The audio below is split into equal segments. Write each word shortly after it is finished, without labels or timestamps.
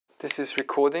This is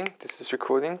recording.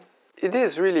 It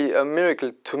is really a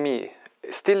miracle to me,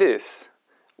 it still is,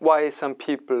 why some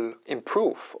people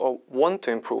improve or want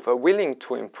to improve, are willing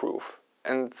to improve,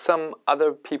 and some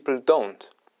other people don't.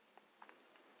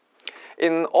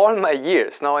 In all my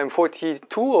years, now I'm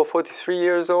 42 or 43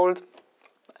 years old,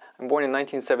 I'm born in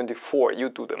 1974, you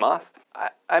do the math.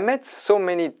 I met so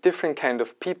many different kind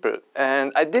of people,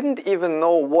 and I didn't even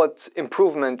know what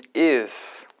improvement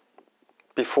is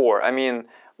before. I mean,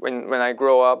 when I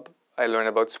grow up, I learn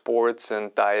about sports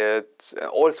and diet,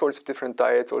 all sorts of different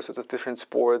diets, all sorts of different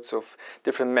sports, of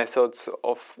different methods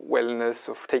of wellness,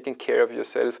 of taking care of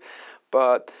yourself.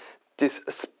 But this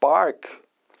spark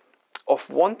of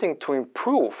wanting to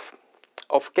improve,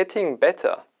 of getting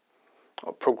better,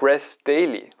 or progress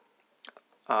daily,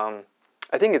 I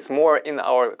think it's more in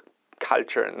our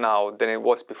culture now than it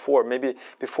was before. Maybe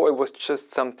before it was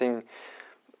just something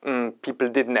people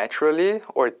did naturally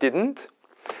or didn't.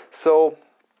 So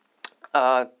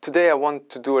today I want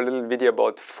to do a little video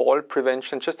about fall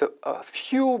prevention, just a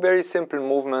few very simple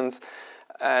movements,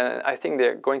 and I think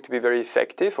they're going to be very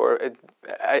effective, or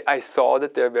I saw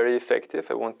that they're very effective.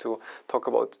 I want to talk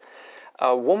about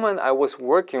a woman I was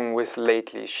working with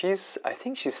lately. I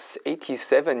think she's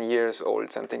 87 years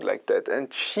old, something like that,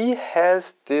 and she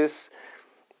has this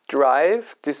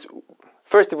drive,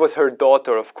 first it was her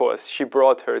daughter, of course. She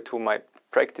brought her to my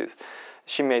practice.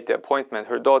 She made the appointment,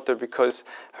 her daughter, because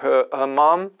her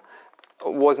mom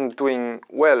wasn't doing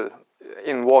well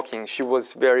in walking. She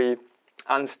was very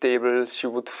unstable, she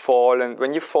would fall, and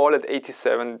when you fall at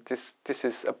 87,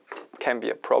 this can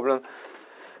be a problem.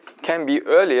 Can be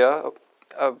earlier,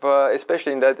 but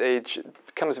especially in that age, it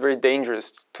becomes very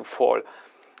dangerous to fall.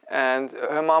 And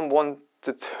her mom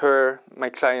wanted her, my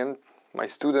client, my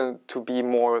student, to be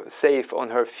more safe on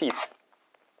her feet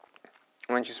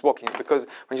when she's walking, because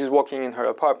when she's walking in her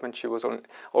apartment, she was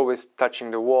always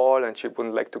touching the wall, and she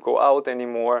wouldn't like to go out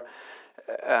anymore.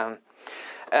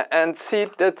 And see,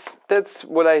 that's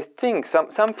what I think.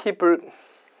 Some people,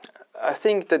 I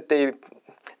think that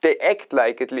they act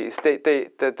like, at least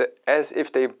that as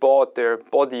if they bought their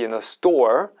body in a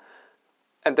store,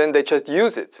 and then they just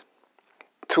use it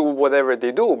to whatever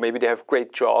they do. Maybe they have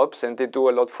great jobs and they do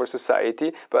a lot for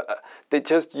society, but they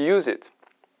just use it.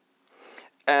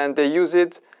 And they use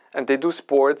it and they do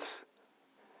sports,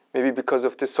 maybe because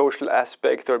of the social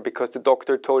aspect or because the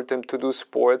doctor told them to do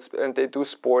sports, and they do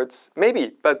sports,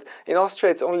 maybe. But in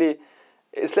Austria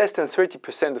it's less than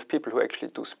 30% of people who actually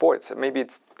do sports. Maybe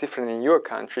it's different in your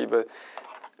country, but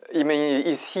I mean,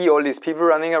 you see all these people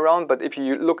running around, but if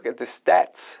you look at the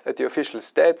stats, at the official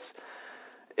stats,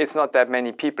 it's not that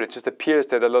many people. It just appears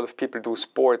that a lot of people do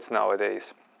sports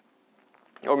nowadays.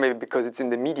 Or maybe because it's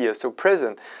in the media so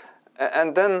present.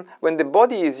 And then when the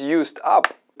body is used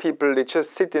up, people, they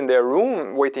just sit in their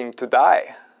room waiting to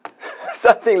die.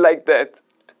 Something like that.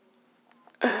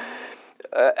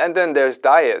 And then there's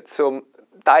diet. So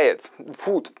diet,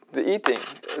 food, the eating.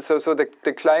 So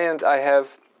the client I have,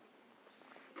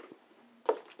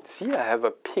 see, I have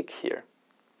a pig here.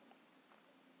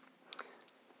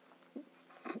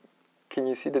 Can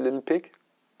you see the little pig?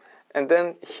 And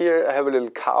then here I have a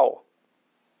little cow.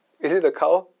 Is it a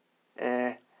cow?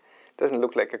 Doesn't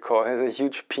look like a cow. It has a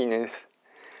huge penis.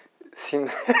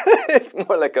 It's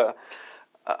more like a,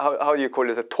 how do you call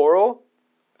it, a taureau?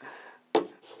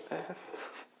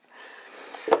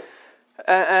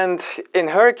 And in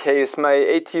her case, my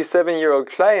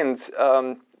 87-year-old client,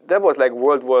 that was like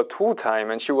World War II time,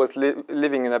 and she was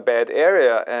living in a bad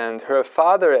area, and her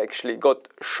father actually got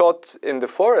shot in the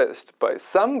forest by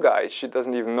some guy. She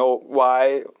doesn't even know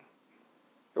why.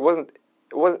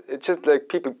 It's just like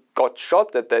people got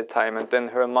shot at that time, and then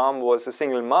her mom was a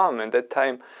single mom, and that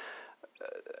time,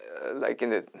 like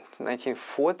in the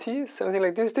 1940s, something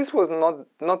like this. This was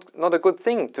not a good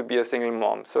thing to be a single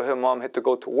mom. So her mom had to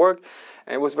go to work,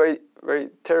 and it was very, very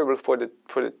terrible for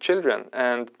the children.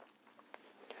 And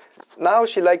now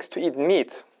she likes to eat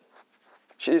meat.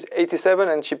 She's 87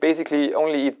 and she basically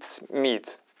only eats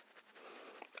meat.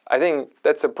 I think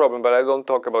that's a problem, but I don't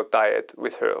talk about diet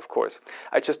with her, of course.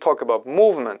 I just talk about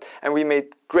movement, and we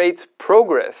made great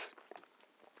progress.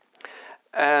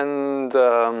 And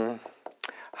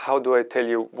how do I tell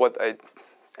you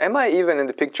am I even in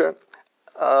the picture?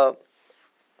 So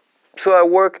I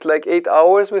worked like 8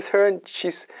 hours with her, and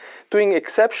she's doing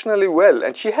exceptionally well.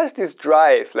 And she has this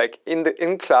drive, like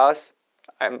in class,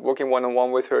 I'm working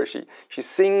one-on-one with her. She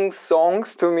sings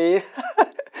songs to me.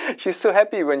 She's so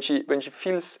happy when she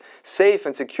feels safe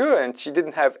and secure, and she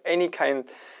didn't have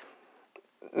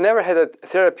never had a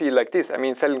therapy like this. I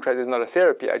mean, Feldenkrais is not a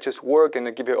therapy. I just work and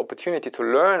I give her opportunity to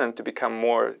learn and to become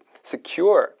more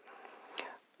secure.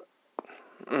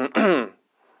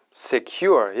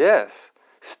 Secure, yes.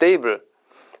 Stable.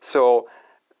 So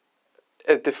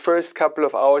at the first couple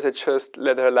of hours, I just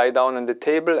let her lie down on the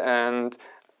table, and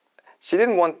she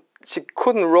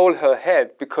couldn't roll her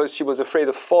head because she was afraid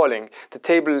of falling. The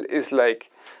table is like,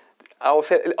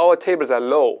 our tables are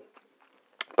low,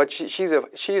 but she's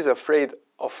afraid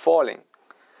of falling.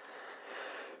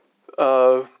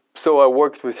 So I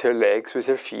worked with her legs, with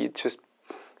her feet, just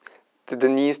the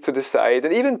knees to the side,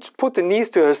 and even to put the knees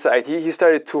to her side, he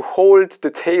started to hold the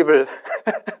table.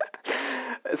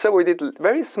 So we did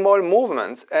very small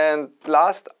movements, and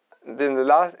in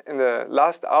the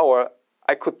last hour,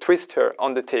 I could twist her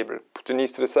on the table, put the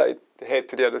knees to the side, the head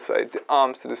to the other side, the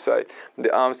arms to the side,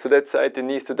 the arms to that side, the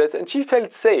knees to that side, and she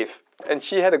felt safe, and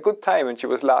she had a good time, and she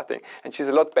was laughing, and she's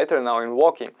a lot better now in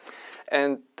walking.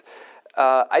 And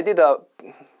I did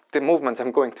the movements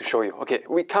I'm going to show you. Okay,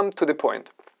 we come to the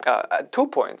point. 2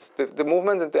 points, the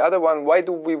movements, and the other one, why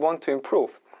do we want to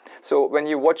improve? So when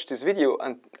you watch this video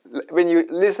and when you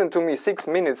listen to me 6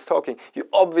 minutes talking, you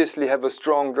obviously have a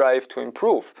strong drive to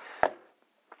improve.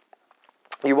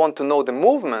 You want to know the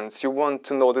movements, you want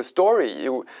to know the story.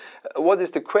 What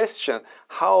is the question?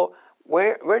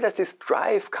 Where does this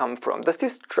drive come from? Does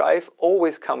this drive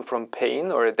always come from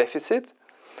pain or a deficit?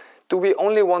 Do we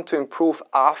only want to improve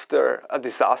after a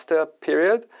disaster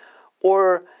period?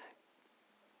 Or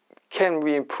can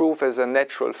we improve as a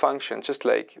natural function, just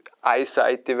like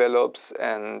eyesight develops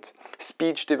and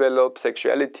speech develops,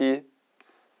 sexuality?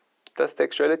 Does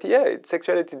sexuality? Yeah,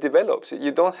 sexuality develops.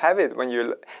 You don't have it when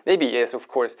you're... Maybe, yes, of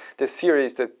course, there's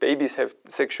theories that babies have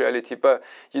sexuality, but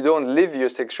you don't live your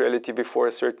sexuality before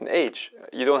a certain age.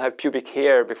 You don't have pubic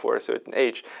hair before a certain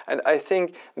age. And I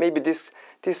think maybe this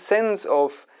sense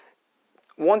of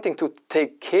wanting to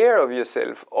take care of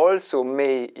yourself also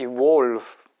may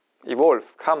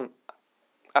come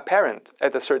apparent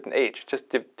at a certain age,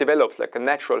 just develops like a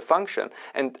natural function.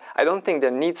 And I don't think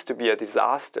there needs to be a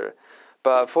disaster.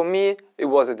 But for me, it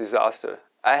was a disaster.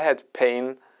 I had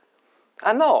pain.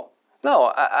 And no,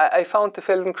 I found the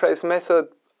Feldenkrais method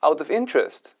out of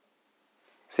interest.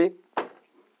 See?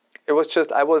 It was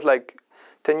just, I was like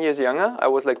 10 years younger, I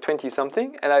was like 20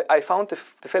 something, and I found the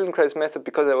Feldenkrais method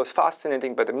because I was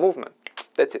fascinated by the movement.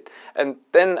 That's it. And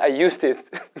then I used it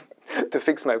to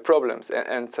fix my problems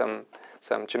and some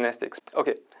gymnastics.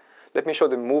 Okay, let me show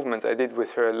the movements I did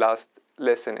with her last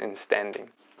lesson in standing.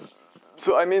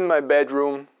 So I'm in my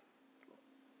bedroom.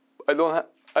 I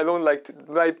don't like to...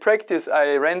 My practice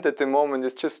I rent at the moment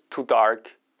is just too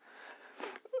dark.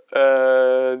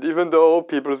 Even though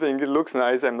people think it looks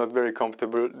nice, I'm not very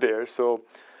comfortable there. So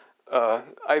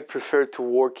I prefer to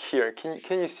work here.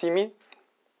 Can you see me?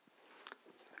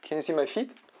 Can you see my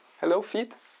feet? Hello,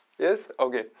 feet? Yes?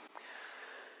 Okay.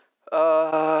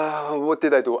 What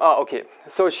did I do? Okay.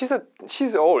 So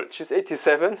she's old. She's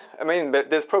 87. I mean,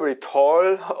 there's probably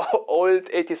tall, old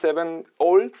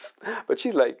 87-olds, but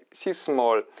she's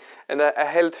small. And I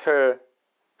held her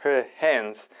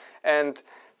hands. And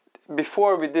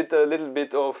before we did a little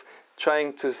bit of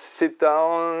trying to sit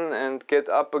down and get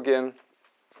up again,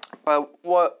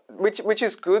 which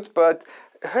is good, but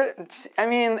I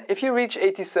mean, if you reach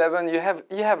 87, you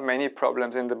have many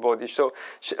problems in the body. So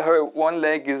her one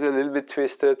leg is a little bit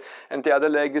twisted, and the other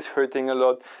leg is hurting a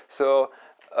lot. So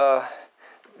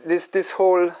this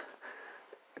whole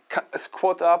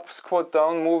squat up, squat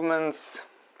down movements.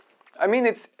 I mean,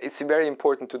 it's very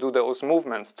important to do those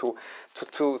movements to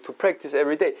practice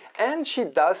every day. And she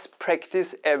does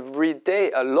practice every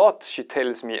day a lot, she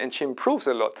tells me, and she improves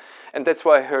a lot. And that's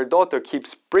why her daughter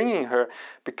keeps bringing her,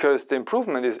 because the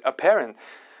improvement is apparent.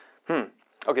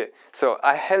 Okay, so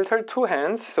I held her 2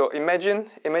 hands. So imagine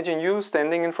you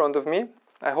standing in front of me.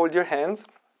 I hold your hands.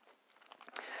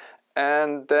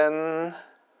 And then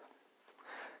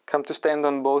come to stand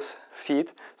on both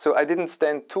feet. So I didn't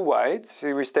stand too wide.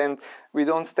 So we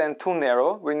don't stand too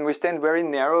narrow. When we stand very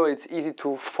narrow, it's easy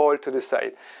to fall to the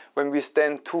side. When we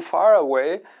stand too far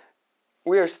away,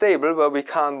 we are stable, but we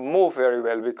can't move very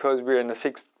well because we're in a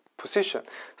fixed position.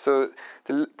 So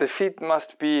the feet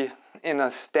must be in a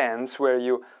stance where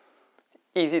you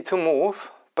easy to move,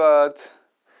 but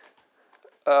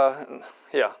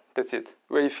yeah, that's it.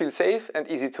 Where you feel safe and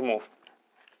easy to move.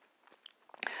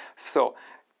 So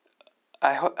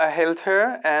I held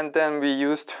her, and then we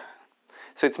used,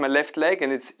 so it's my left leg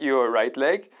and it's your right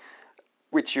leg,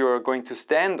 which you're going to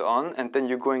stand on, and then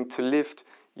you're going to lift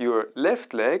your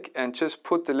left leg and just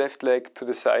put the left leg to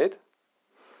the side.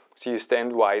 So you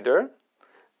stand wider,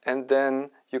 and then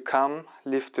you come,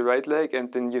 lift the right leg,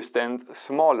 and then you stand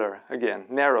smaller again,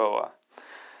 narrower.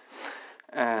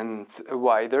 And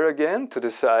wider again to the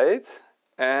side,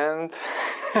 and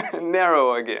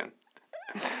narrow again.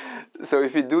 So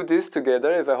if we do this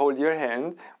together, if I hold your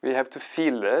hand, we have to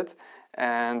feel that.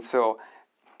 And so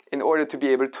in order to be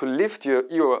able to lift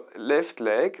your left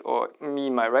leg, or me,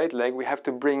 my right leg, you have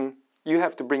to bring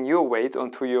your weight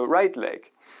onto your right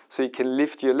leg. So you can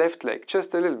lift your left leg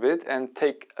just a little bit and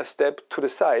take a step to the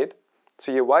side,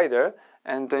 so you're wider,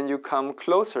 and then you come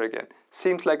closer again.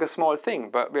 Seems like a small thing,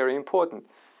 but very important.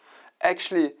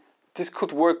 Actually, this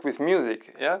could work with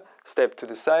music, yeah? Step to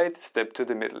the side, step to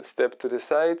the middle, step to the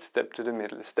side, step to the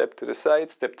middle, step to the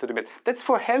side, step to the middle. That's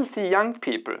for healthy young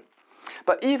people.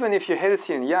 But even if you're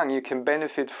healthy and young, you can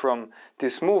benefit from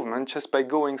this movement just by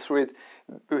going through it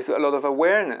with a lot of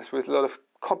awareness, with a lot of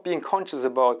being conscious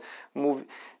about moving.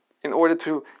 In order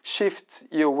to shift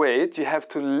your weight, you have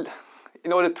to,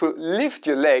 in order to lift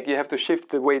your leg, you have to shift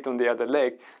the weight on the other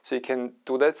leg. So you can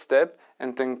do that step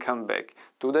and then come back.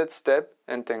 Do that step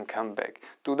and then come back.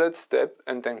 Do that step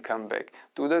and then come back.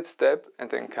 Do that step and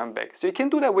then come back. So you can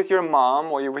do that with your mom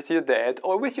or with your dad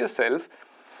or with yourself.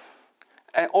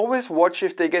 And always watch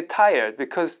if they get tired,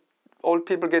 because old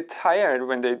people get tired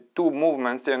when they do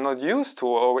movements they're not used to,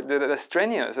 or they're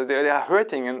strenuous, or they are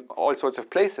hurting in all sorts of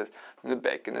places, in the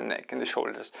back, in the neck, in the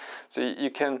shoulders. So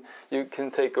you can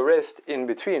take a rest in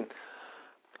between.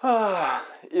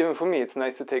 Even for me, it's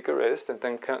nice to take a rest and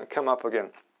then come up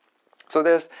again. So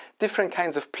there's different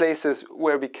kinds of places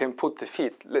where we can put the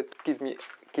feet. Give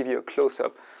you a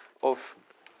close-up of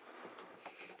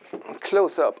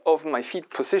my foot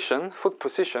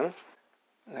position,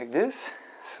 like this.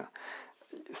 So,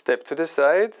 step to the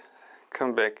side,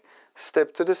 come back.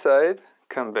 Step to the side,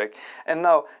 come back. And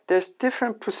now there's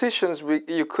different positions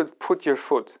you could put your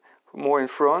foot. More in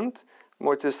front,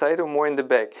 more to the side, or more in the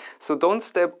back. So don't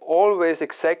step always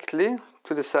exactly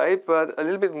to the side, but a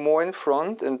little bit more in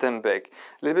front and then back.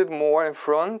 A little bit more in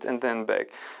front and then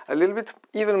back. A little bit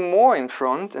even more in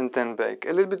front and then back.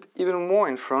 A little bit even more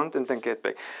in front and then get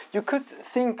back. You could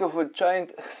think of a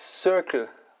giant circle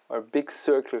or a big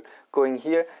circle going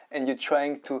here, and you're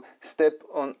trying to step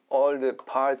on all the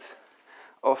parts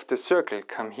of the circle.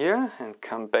 Come here and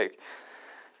come back.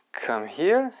 Come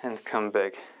here and come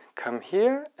back. Come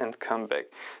here and come back.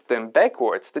 Then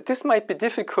backwards. This might be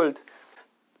difficult.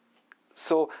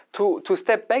 So to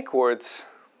step backwards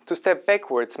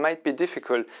might be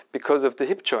difficult because of the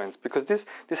hip joints, because this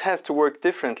has to work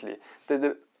differently.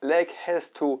 The leg has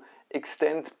to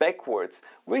extend backwards,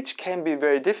 which can be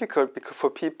very difficult because for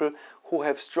people who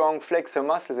have strong flexor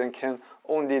muscles and can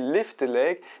only lift the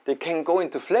leg, they can go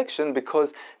into flexion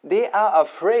because they are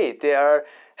afraid. They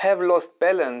have lost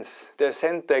balance, their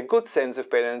good sense of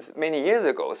balance many years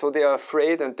ago. So they are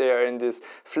afraid and they are in this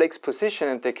flex position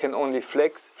and they can only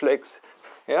flex,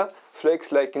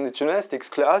 like in the gymnastics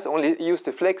class, only use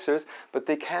the flexors, but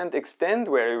they can't extend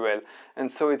very well.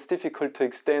 And so it's difficult to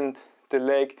extend the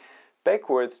leg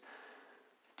backwards,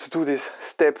 to do this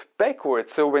step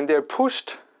backwards. So when they're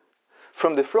pushed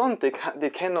from the front, they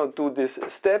cannot do this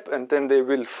step, and then they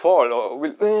will fall or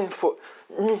will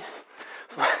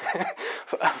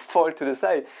fall to the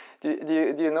side. Do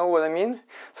you know what I mean?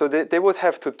 So they would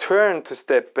have to turn to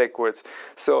step backwards.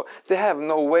 So they have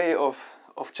no way of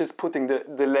just putting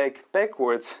the leg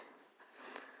backwards.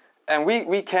 And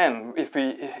we can, if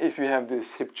we have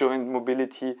this hip joint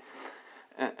mobility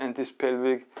and this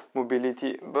pelvic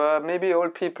mobility. But maybe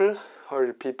old people, or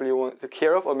the people you want to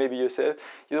care of, or maybe yourself,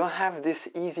 you don't have this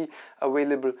easy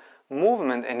available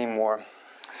movement anymore.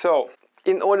 So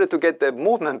in order to get the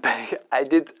movement back, I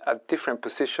did a different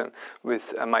position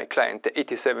with my client, the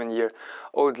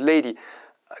 87-year-old lady.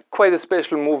 Quite a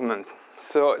special movement.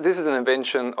 So this is an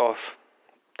invention of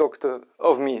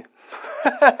me.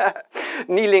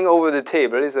 Kneeling over the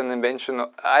table is an invention.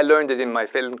 I learned it in my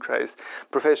Feldenkrais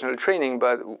professional training,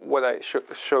 but what I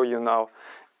show you now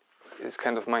is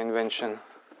kind of my invention.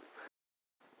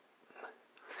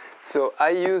 So I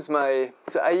use my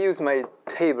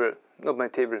table, not my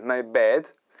table, my bed,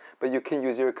 but you can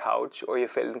use your couch or your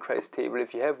Feldenkrais table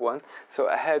if you have one. So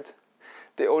I had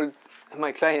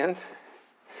my client,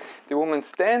 the woman,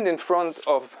 stand in front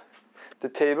of the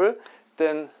table,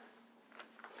 then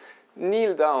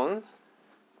kneel down,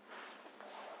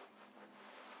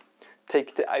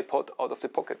 take the iPod out of the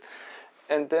pocket,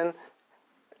 and then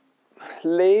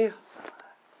lay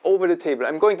over the table.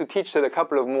 I'm going to teach that a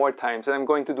couple of more times, and I'm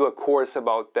going to do a course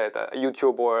about that, a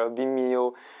YouTube or a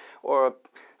Vimeo or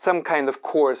some kind of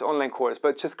course, online course.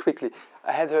 But just quickly,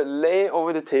 I had her lay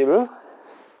over the table,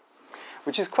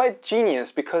 which is quite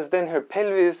genius because then her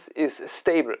pelvis is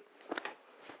stable,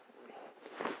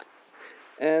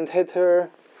 and had her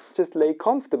just lay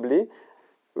comfortably,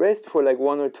 rest for like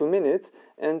 1 or 2 minutes,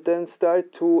 and then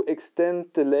start to extend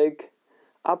the leg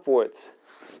upwards.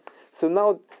 So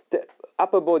now the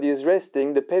upper body is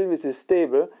resting, the pelvis is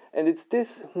stable, and it's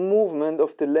this movement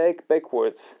of the leg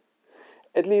backwards,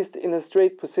 at least in a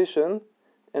straight position,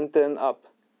 and then up.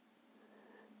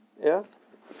 Yeah?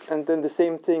 And then the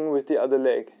same thing with the other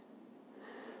leg.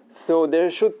 So there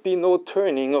should be no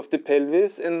turning of the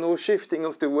pelvis and no shifting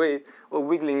of the weight or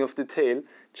wiggling of the tail,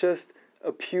 just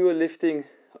a pure lifting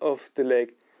of the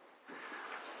leg,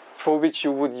 for which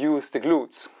you would use the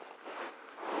glutes.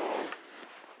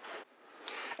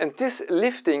 And this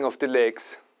lifting of the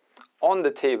legs on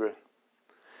the table,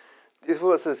 this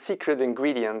was a secret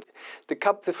ingredient. The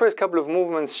first couple of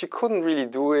movements, she couldn't really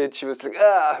do it. She was like,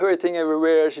 hurting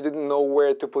everywhere. She didn't know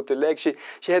where to put the leg.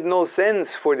 She had no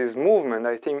sense for this movement.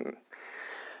 I think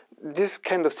this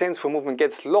kind of sense for movement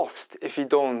gets lost if we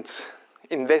don't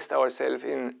invest ourselves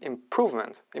in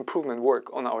improvement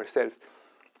work on ourselves.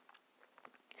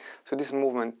 So this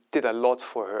movement did a lot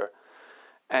for her.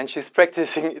 And she's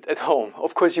practicing it at home.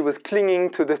 Of course, she was clinging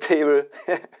to the table.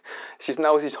 she's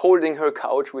holding her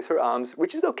couch with her arms,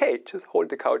 which is okay. Just hold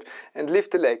the couch and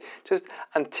lift the leg. Just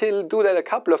do that a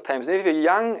couple of times. And if you're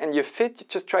young and you're fit,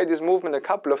 just try this movement a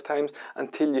couple of times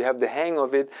until you have the hang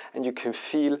of it and you can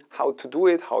feel how to do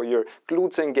it, how your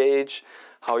glutes engage,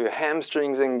 how your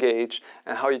hamstrings engage,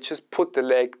 and how you just put the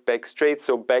leg back straight.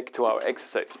 So back to our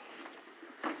exercise.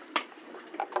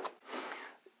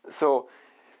 So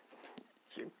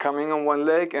you're coming on one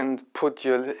leg and put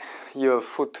your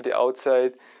foot to the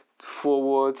outside,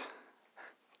 forward,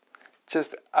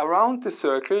 just around the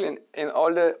circle in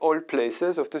all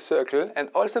places of the circle, and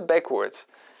also backwards.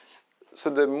 So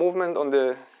the movement on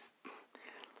the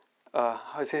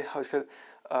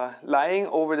lying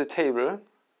over the table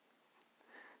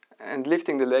and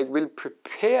lifting the leg will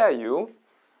prepare you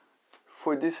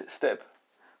for this step,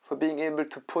 for being able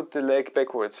to put the leg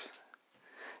backwards.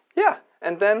 Yeah,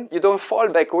 and then you don't fall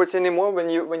backwards anymore when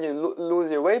you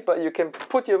lose your weight, but you can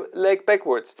put your leg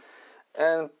backwards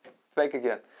and back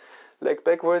again. Leg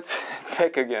backwards and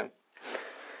back again.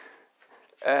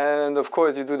 And of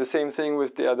course you do the same thing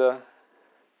with the other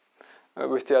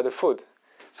foot.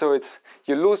 So it's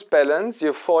you lose balance,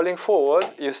 you're falling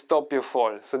forward, you stop your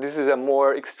fall. So this is a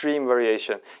more extreme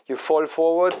variation. You fall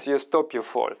forwards, you stop your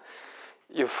fall.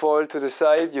 You fall to the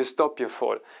side, you stop your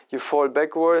fall. You fall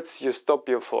backwards, you stop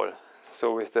your fall.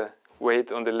 So with the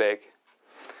weight on the leg.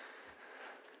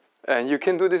 And you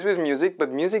can do this with music,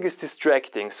 but music is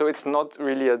distracting. So it's not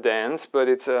really a dance, but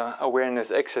it's an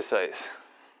awareness exercise.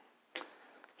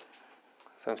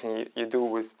 Something you do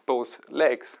with both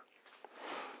legs.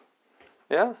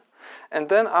 Yeah? And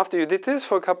then after you did this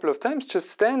for a couple of times, just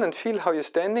stand and feel how you're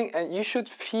standing. And you should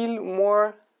feel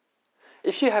more,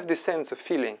 if you have this sense of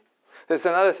feeling. That's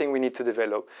another thing we need to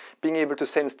develop, being able to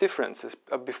sense differences,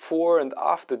 a before and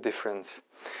after difference.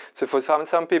 So for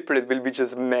some people it will be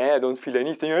just meh, I don't feel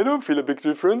anything, I don't feel a big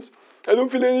difference, I don't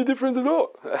feel any difference at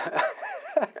all.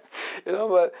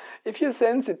 But if you're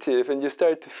sensitive and you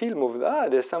start to feel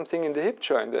movement, there's something in the hip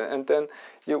joint, and then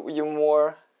when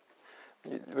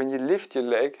you lift your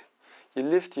leg,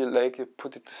 you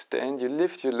put it to stand, you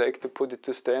lift your leg to put it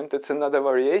to stand. That's another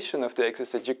variation of the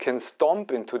exercise. You can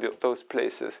stomp into those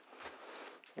places.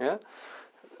 Yeah,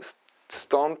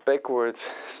 stomp backwards,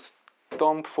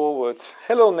 stomp forwards.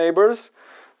 Hello, neighbors.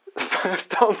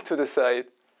 Stomp to the side.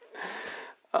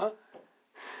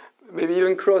 Maybe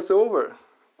even cross over.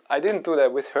 I didn't do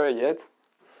that with her yet.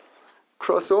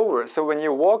 Cross over. So when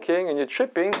you're walking and you're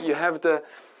tripping, you're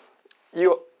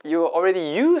already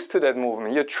used to that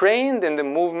movement. You're trained in the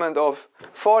movement of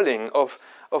falling, of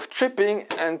tripping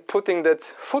and putting that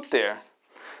foot there.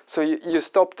 So you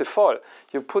stop the fall.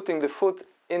 You're putting the foot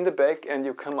in the back and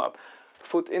you come up.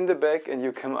 Foot in the back and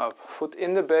you come up. Foot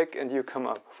in the back and you come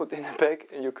up. Foot in the back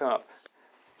and you come up.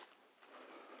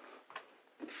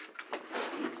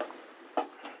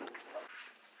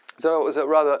 So it was a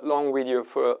rather long video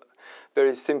for a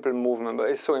very simple movement, but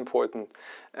it's so important.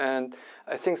 And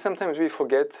I think sometimes we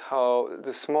forget how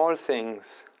the small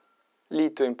things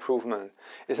lead to improvement.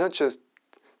 It's not just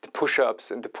the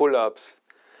push-ups and the pull-ups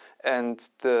and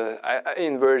the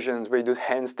inversions where you do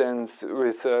handstands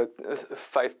with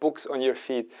 5 books on your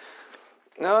feet.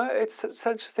 No, it's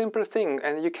such a simple thing,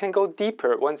 and you can go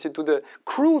deeper once you do the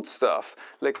crude stuff,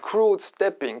 like crude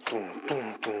stepping.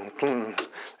 Like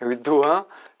we do,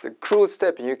 the crude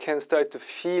stepping. You can start to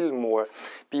feel more,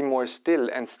 be more still,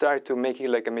 and start to make it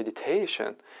like a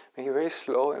meditation. Make it very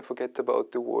slow and forget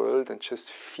about the world and just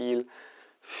feel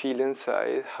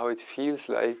inside how it feels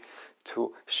like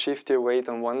to shift your weight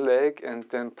on one leg and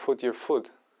then put your foot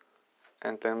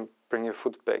and then bring your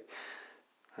foot back.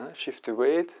 Shift the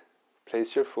weight,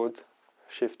 place your foot,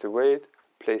 shift the weight,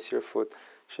 place your foot,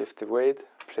 shift the weight,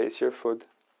 place your foot.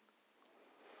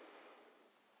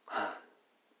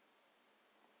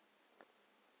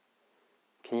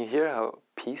 Can you hear how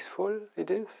peaceful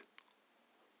it is?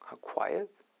 How quiet?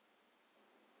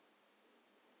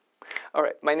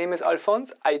 Alright, my name is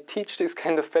Alfons. I teach this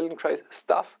kind of Feldenkrais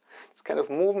stuff, this kind of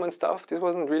movement stuff. This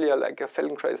wasn't really like a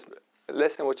Feldenkrais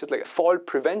lesson, it was just like a fall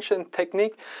prevention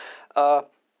technique.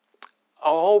 I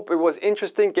hope it was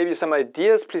interesting, gave you some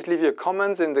ideas. Please leave your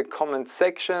comments in the comment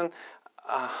section,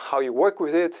 how you work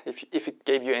with it, if it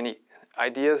gave you any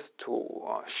ideas to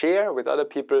share with other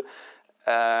people.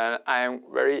 I'm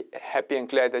very happy and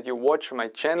glad that you watch my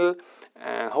channel,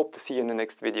 and hope to see you in the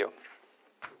next video.